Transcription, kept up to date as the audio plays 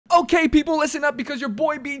Okay, people, listen up because your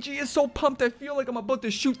boy BG is so pumped. I feel like I'm about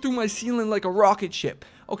to shoot through my ceiling like a rocket ship.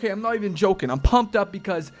 Okay, I'm not even joking. I'm pumped up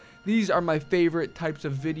because these are my favorite types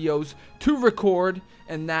of videos to record,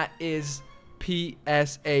 and that is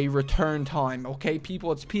PSA return time. Okay,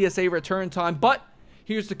 people, it's PSA return time, but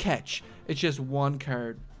here's the catch. It's just one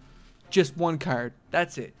card. Just one card.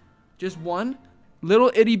 That's it. Just one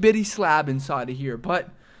little itty bitty slab inside of here, but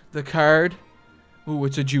the card, ooh,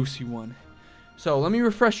 it's a juicy one. So let me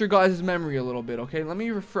refresh your guys' memory a little bit, okay? Let me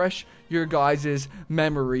refresh your guys'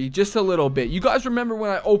 memory just a little bit. You guys remember when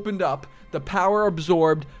I opened up the Power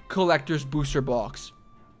Absorbed Collector's Booster Box?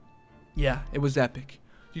 Yeah, it was epic.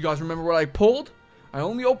 You guys remember what I pulled? I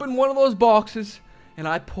only opened one of those boxes, and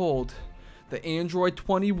I pulled the Android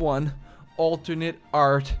 21 Alternate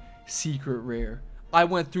Art Secret Rare. I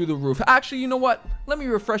went through the roof. Actually, you know what? Let me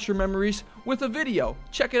refresh your memories with a video.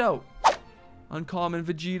 Check it out. Uncommon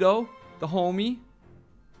Vegito. The homie.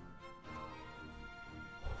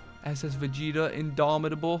 SS Vegeta,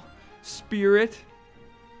 Indomitable Spirit.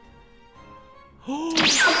 Oh!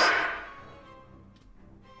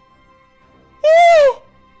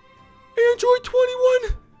 Android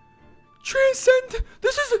 21 Transcend.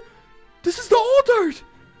 This is the alt art.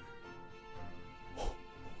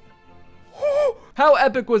 How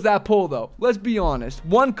epic was that pull, though? Let's be honest.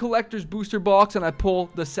 One collector's booster box, and I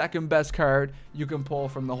pull the second best card you can pull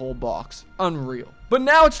from the whole box. Unreal. But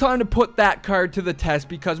now it's time to put that card to the test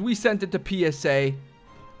because we sent it to PSA,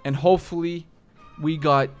 and hopefully we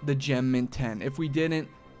got the Gem Mint 10. If we didn't,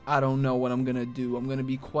 I don't know what I'm going to do. I'm going to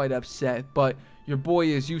be quite upset, but your boy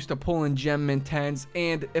is used to pulling Gem Mint 10s,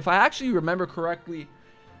 and if I actually remember correctly,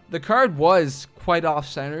 the card was quite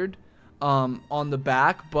off-centered on the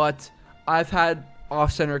back, but I've had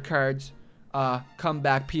off-center cards come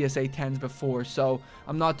back PSA 10s before, so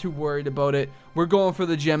I'm not too worried about it. We're going for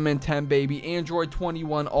the Gem Mint 10, baby. Android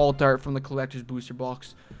 21 alt art from the collector's booster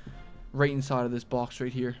box. Right inside of this box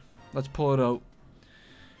right here. Let's pull it out.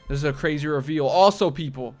 This is a crazy reveal. Also,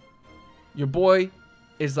 people, your boy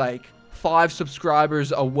is like 5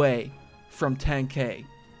 subscribers away from 10K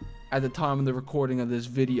at the time of the recording of this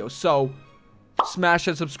video. So smash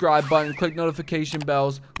that subscribe button, click notification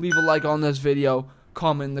bells, leave a like on this video,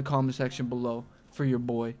 comment in the comment section below for your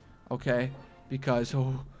boy, okay? Because,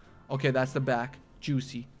 oh, okay, that's the back.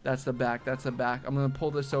 Juicy. That's the back. That's the back. I'm going to pull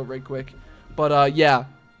this out right quick. But, yeah.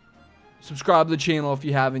 Subscribe to the channel if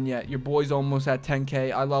you haven't yet. Your boy's almost at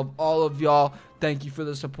 10K. I love all of y'all. Thank you for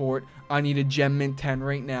the support. I need a Gem Mint 10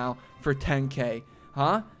 right now for 10K.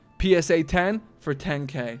 Huh? PSA 10 for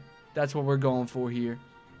 10K. That's what we're going for here.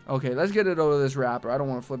 Okay, let's get it over this wrapper. I don't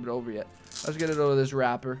want to flip it over yet. Let's get it over this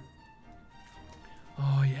wrapper.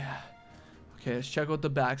 Oh, yeah. Okay, let's check out the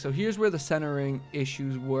back. So here's where the centering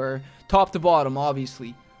issues were. Top to bottom,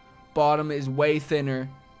 obviously. Bottom is way thinner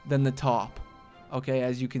than the top. Okay,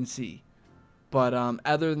 as you can see. But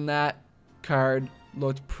other than that, card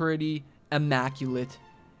looked pretty immaculate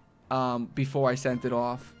before I sent it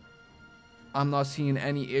off. I'm not seeing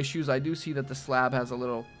any issues. I do see that the slab has a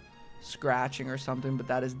little scratching or something, but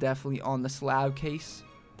that is definitely on the slab case.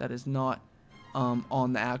 That is not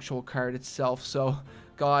on the actual card itself. So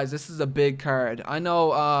guys, this is a big card. I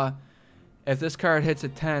know if this card hits a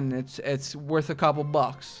 10, it's worth a couple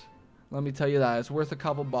bucks. Let me tell you that. It's worth a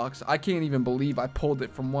couple bucks. I can't even believe I pulled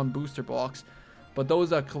it from one booster box. But those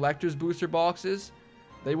collector's booster boxes,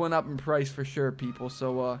 they went up in price for sure, people.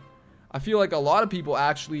 So I feel like a lot of people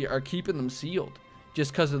actually are keeping them sealed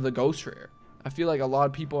just because of the ghost rare. I feel like a lot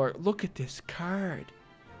of people are... Look at this card.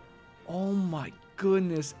 Oh my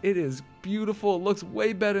goodness. It is beautiful. It looks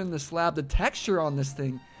way better than the slab. The texture on this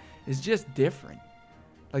thing is just different.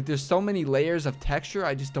 Like, there's so many layers of texture,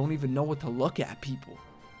 I just don't even know what to look at, people.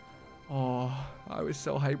 Oh, I was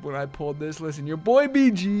so hyped when I pulled this. Listen, your boy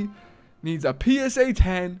BG needs a PSA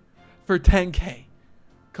 10 for 10K.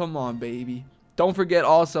 Come on, baby. Don't forget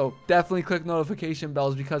also, definitely click notification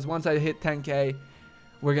bells because once I hit 10K,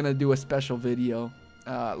 we're going to do a special video.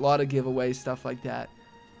 A lot of giveaways, stuff like that.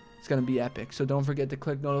 It's going to be epic. So don't forget to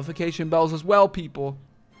click notification bells as well, people.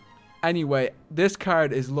 Anyway, this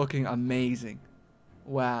card is looking amazing.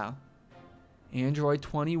 Wow. Android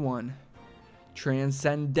 21.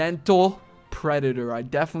 Transcendental Predator. I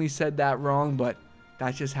definitely said that wrong, but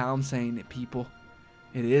that's just how I'm saying it, people.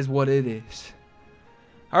 It is what it is.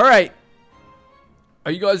 Alright.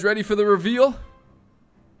 Are you guys ready for the reveal?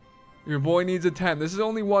 Your boy needs a 10. This is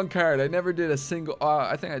only one card. I never did a single...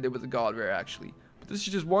 I think I did with the God Rare, actually. But this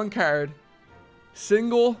is just one card.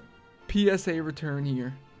 Single PSA return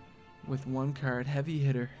here. With one card. Heavy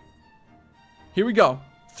hitter. Here we go.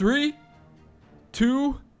 3,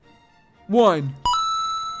 2, 1. Ooh,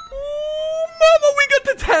 mama, we got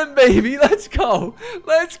the 10, baby. Let's go.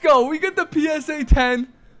 Let's go. We get the PSA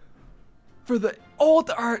 10 for the alt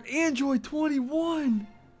art Android 21.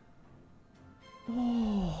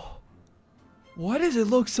 Oh, why does it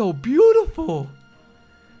look so beautiful?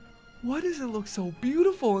 Why does it look so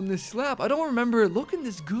beautiful in this slab? I don't remember it looking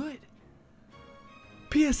this good.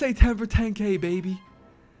 PSA 10 for 10K, baby.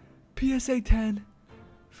 PSA 10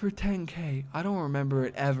 for 10K. I don't remember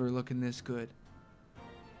it ever looking this good.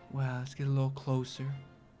 Wow, let's get a little closer.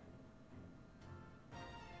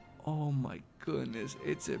 Oh my goodness,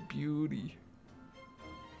 it's a beauty.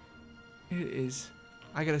 It is.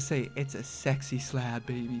 I gotta say, it's a sexy slab,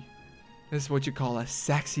 baby. This is what you call a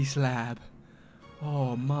sexy slab.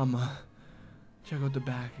 Oh, mama. Check out the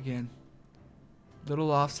back again.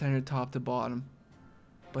 Little off-center top to bottom.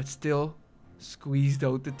 But still squeezed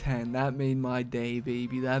out the 10. That made my day,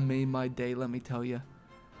 baby. That made my day, let me tell you.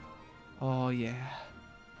 Oh, yeah.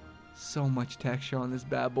 So much texture on this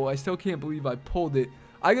bad boy. I still can't believe I pulled it.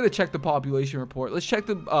 I gotta check the population report. Let's check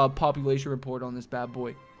the population report on this bad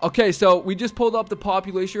boy. Okay, so we just pulled up the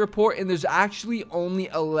population report, and there's actually only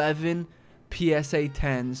 11 PSA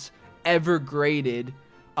 10s ever graded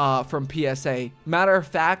from PSA. Matter of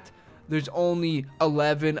fact, there's only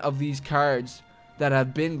 11 of these cards that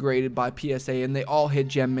have been graded by PSA, and they all hit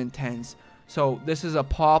Gem Mint 10s. So this is a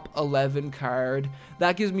Pop 11 card.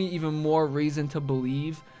 That gives me even more reason to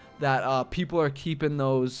believe that people are keeping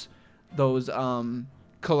those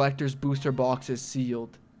collector's booster boxes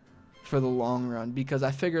sealed for the long run, because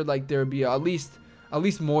I figured like there would be at least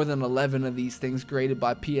more than 11 of these things graded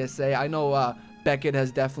by PSA. I know Beckett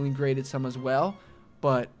has definitely graded some as well,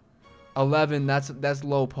 but 11, that's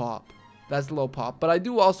low pop. That's low pop. But I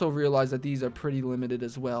do also realize that these are pretty limited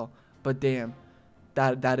as well. But damn,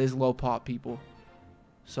 that is low pop, people.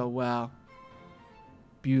 So wow,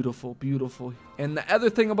 beautiful, beautiful. And the other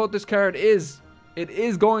thing about this card is it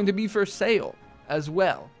is going to be for sale as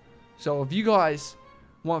well. So if you guys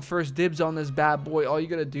want first dibs on this bad boy, all you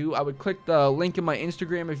gotta do, I would click the link in my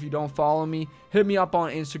Instagram. If you don't follow me, hit me up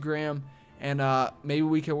on Instagram, and maybe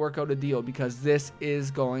we can work out a deal, because this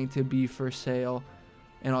is going to be for sale,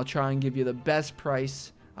 and I'll try and give you the best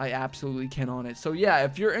price I absolutely can on it. So yeah,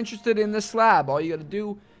 if you're interested in this slab, all you gotta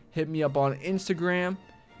do, hit me up on Instagram,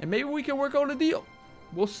 and maybe we can work out a deal.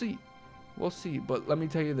 We'll see. We'll see. But let me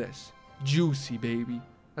tell you this, juicy, baby.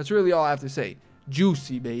 That's really all I have to say.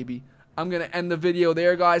 Juicy, baby. I'm going to end the video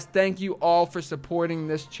there, guys. Thank you all for supporting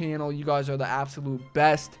this channel. You guys are the absolute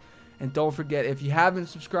best. And don't forget, if you haven't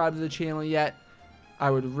subscribed to the channel yet, I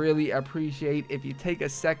would really appreciate if you take a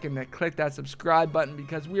second to click that subscribe button,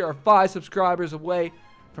 because we are 5 subscribers away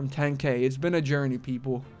from 10K. It's been a journey,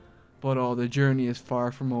 people. But oh, the journey is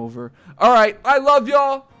far from over. All right, I love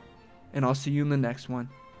y'all. And I'll see you in the next one.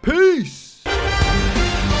 Peace.